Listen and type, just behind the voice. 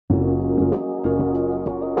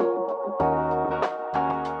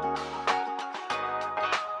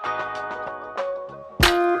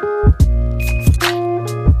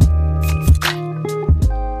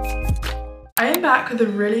with a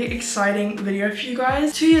really exciting video for you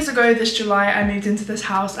guys. 2 years ago this July I moved into this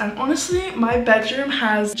house, and honestly my bedroom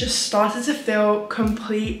has just started to feel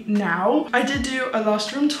complete now. I did do a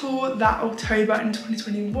last room tour that October in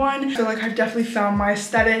 2021. I feel like I've definitely found my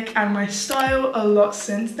aesthetic and my style a lot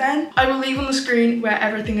since then. I will leave on the screen where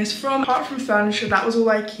everything is from. Apart from furniture, that was all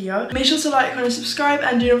Ikea. Make sure to like, comment, subscribe,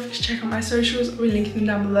 and do not forget to check out my socials. I'll be linking them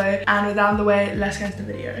down below. And with that out of the way, let's get into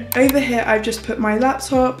the video. Over here I've just put my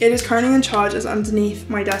laptop. It is currently in charge, as underneath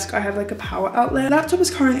my desk I have like a power outlet. Laptop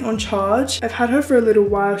is currently on charge. I've had her for a little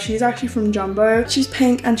while. She's actually from Jumbo. She's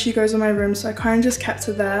pink and she goes in my room, so I kind of just kept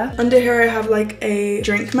her there. Under here I have like a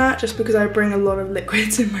drink mat, just because I bring a lot of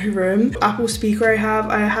liquids in my room. Apple speaker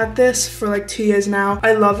I had this for like 2 years now.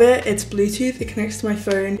 I love it. It's Bluetooth. It connects to my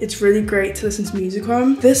phone. It's really great to listen to music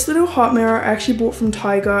on. This little heart mirror I actually bought from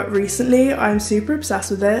Tiger recently. I'm super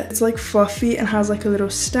obsessed with it. It's like fluffy and has like a little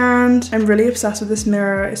stand. I'm really obsessed with this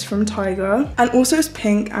mirror. It's from Tiger, and also it's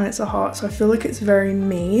pink and it's a heart, so I feel like it's very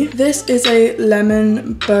me. This is a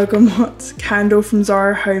lemon bergamot candle from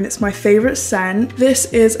Zara Home. It's my favorite scent.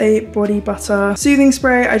 This is a body butter soothing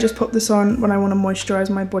spray. I just put this on when I want to moisturize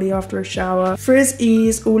my body after a shower. Frizz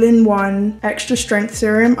Ease all-in-one extra strength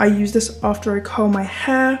serum. I use this after I curl my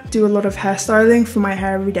hair. Do a lot of hairstyling for my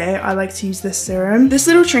hair every day. I like to use this serum. This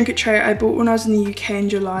little trinket tray I bought when I was in the UK in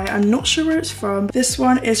July. I'm not sure where it's from. This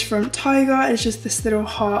one is from Tiger. It's just this little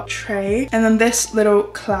heart tray, and then this little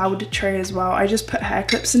cloud tray as well. I just put hair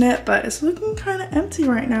clips in it, but it's looking kind of empty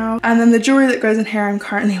right now. And then the jewelry that goes in here I'm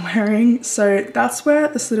currently wearing, so that's where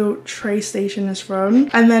this little tray station is from.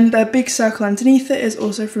 And then the big circle underneath it is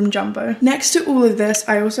also from Jumbo. Next to all of this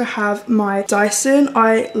I also have my Dyson.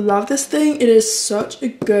 I love this thing. It is such a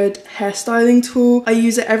good hairstyling tool. I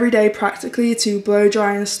use it every day practically to blow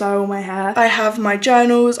dry and style my hair. I have my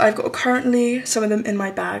journals. I've got currently some of them in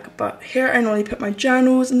my bag, but here I normally put my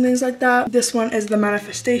journals and things like that. This one is the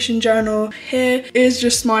manifestation journal. Here is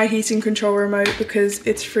just my heating control remote because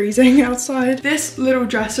it's freezing outside. This little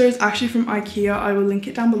dresser is actually from Ikea. I will link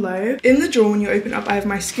it down below. In the drawer when you open up I have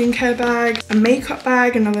my skincare bag, a makeup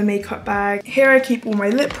bag, another makeup bag. Here I keep all my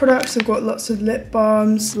lip products. I've got lots of lip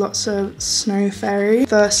balms, lots of Snow Fairy,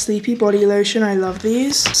 the Sleepy body lotion. I love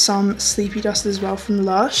these. Some Sleepy dust as well from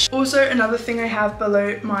Lush. Also another thing I have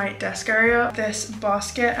below my desk area, this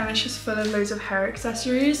basket, and it's just full of loads of hair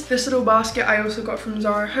accessories. This little basket I also got from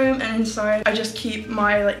Zara Home, and inside I just keep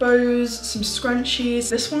my like bows, some scrunchies.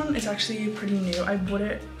 This one is actually pretty new. I bought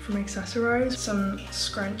it from Accessorize. Some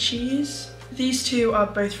scrunchies. These two are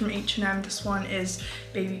both from H&M. This one is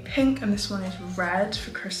baby pink and this one is red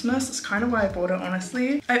for Christmas. That's kind of why I bought it,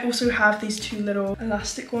 honestly. I also have these two little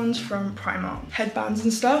elastic ones from Primark. Headbands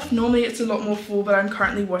and stuff. Normally it's a lot more full, but I'm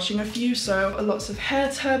currently washing a few, so lots of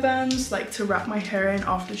hair turbans, like to wrap my hair in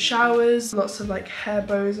after showers. Lots of like hair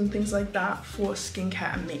bows and things like that for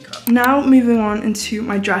skincare and makeup. Now moving on into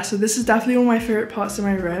my dresser. This is definitely one of my favorite parts of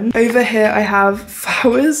my room. Over here I have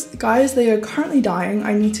flowers. Guys, they are currently dying.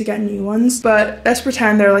 I need to get new ones, but let's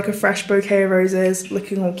pretend they're like a fresh bouquet of roses,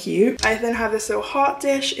 looking all cute. I then have this little heart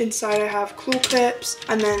dish. Inside I have claw clips,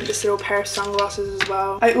 and then this little pair of sunglasses as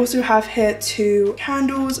well. I also have here two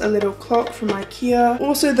candles, a little clock from Ikea.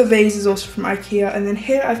 Also the vase is also from Ikea, and then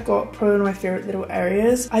here I've got probably one of my favorite little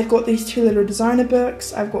areas. I've got these two little designer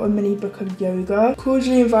books. I've got a mini book of yoga.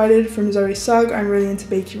 Cordially Invited from Zoe Sugg. I'm really into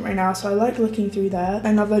baking right now, so I like looking through there.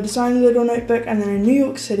 Another designer little notebook, and then a New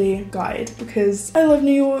York City guide because I love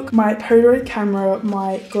New York. My Polaroid camera,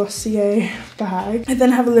 my Glossier bag. I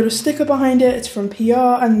then have a little sticker behind it. It's from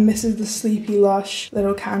PR, and this is the Sleepy Lush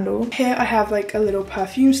little candle. Here I have like a little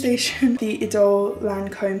perfume station. The Idole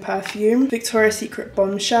Lancome perfume. Victoria's Secret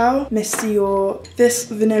Bombshell. Miss Dior. This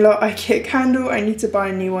vanilla Ikea candle. I need to buy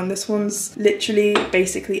a new one. This one's literally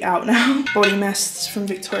basically out now. Body mists from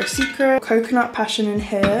Victoria's Secret. Coconut Passion in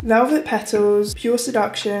here. Velvet Petals. Pure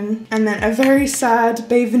Seduction. And then a very sad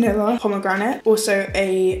Bay Vanilla pomegranate. Also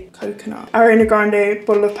a coconut. Ariana Grande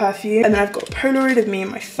bottle of perfume. And then I've got a Polaroid of me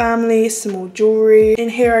and my family, some more jewelry. In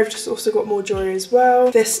here I've just also got more jewelry as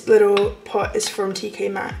well. This little pot is from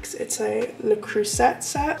TK Maxx. It's a Le Creuset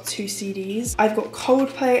set, 2 CDs. I've got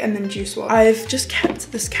Coldplay and then Juice WRLD. I've just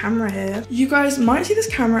kept this camera here. You guys might see this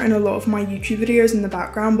camera in a lot of my YouTube videos in the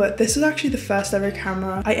background, but this is actually the first ever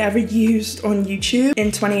camera I ever used on YouTube.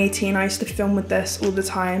 In 2018 I used to film with this all the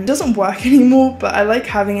time. It doesn't work anymore, but I like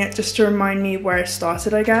having it just to remind me where I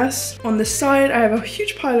started, I guess. On the side I have a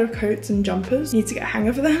huge pile of coats and jumpers. Need to get a hang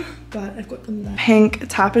of them. but I've got them there. Pink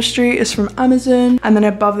tapestry is from Amazon, and then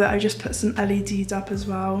above that I just put some LEDs up as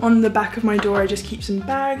well. On the back of my door I just keep some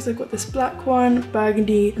bags. I've got this black one,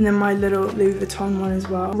 burgundy, and then my little Louis Vuitton one as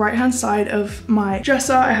well. Right hand side of my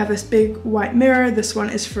dresser I have this big white mirror. This one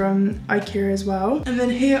is from Ikea as well. And then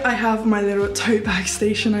here I have my little tote bag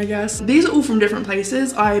station, I guess. These are all from different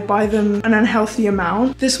places. I buy them an unhealthy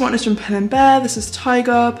amount. This one is from Pull & Bear. This is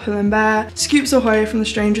Tiger, Pull & Bear. Scoops Ahoy from the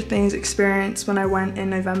Stranger Things experience when I went in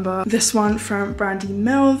November. This one from Brandy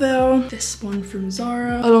Melville. This one from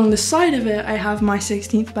Zara. Along the side of it I have my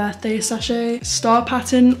 16th birthday sachet. Star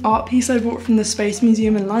pattern art piece I bought from the Space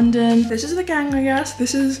Museum in London. This is the gang, I guess.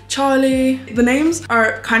 This is Charlie. The names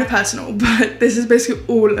are kind of personal, but this is basically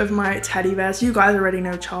all of my teddy bears. You guys already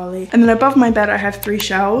know Charlie. And then above my bed I have 3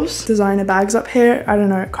 shelves. Designer bags up here. I don't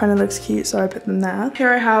know, it kind of looks cute, so I put them there. Here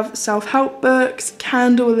I have self-help books,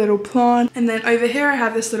 candle, a little plant. And then over here I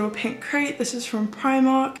have this little pink crate. This is from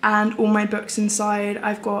Primark, and all my books inside.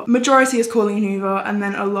 I've got, majority is Colleen Hoover, and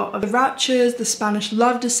then a lot of the Raptures, the Spanish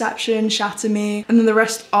Love Deception, Shatter Me, and then the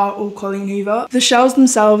rest are all Colleen Hoover. The shelves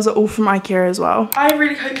themselves are all from Ikea as well. I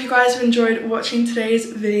really hope you guys have enjoyed watching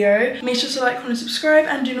today's video. Make sure to like, comment, subscribe,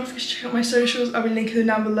 and do not forget to check out my socials. I'll be linking them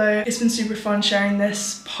down below. It's been super fun sharing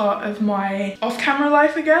this part of my off-camera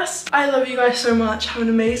life, I guess. I love you guys so much. Have an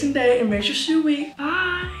amazing day and make sure to week. Bye!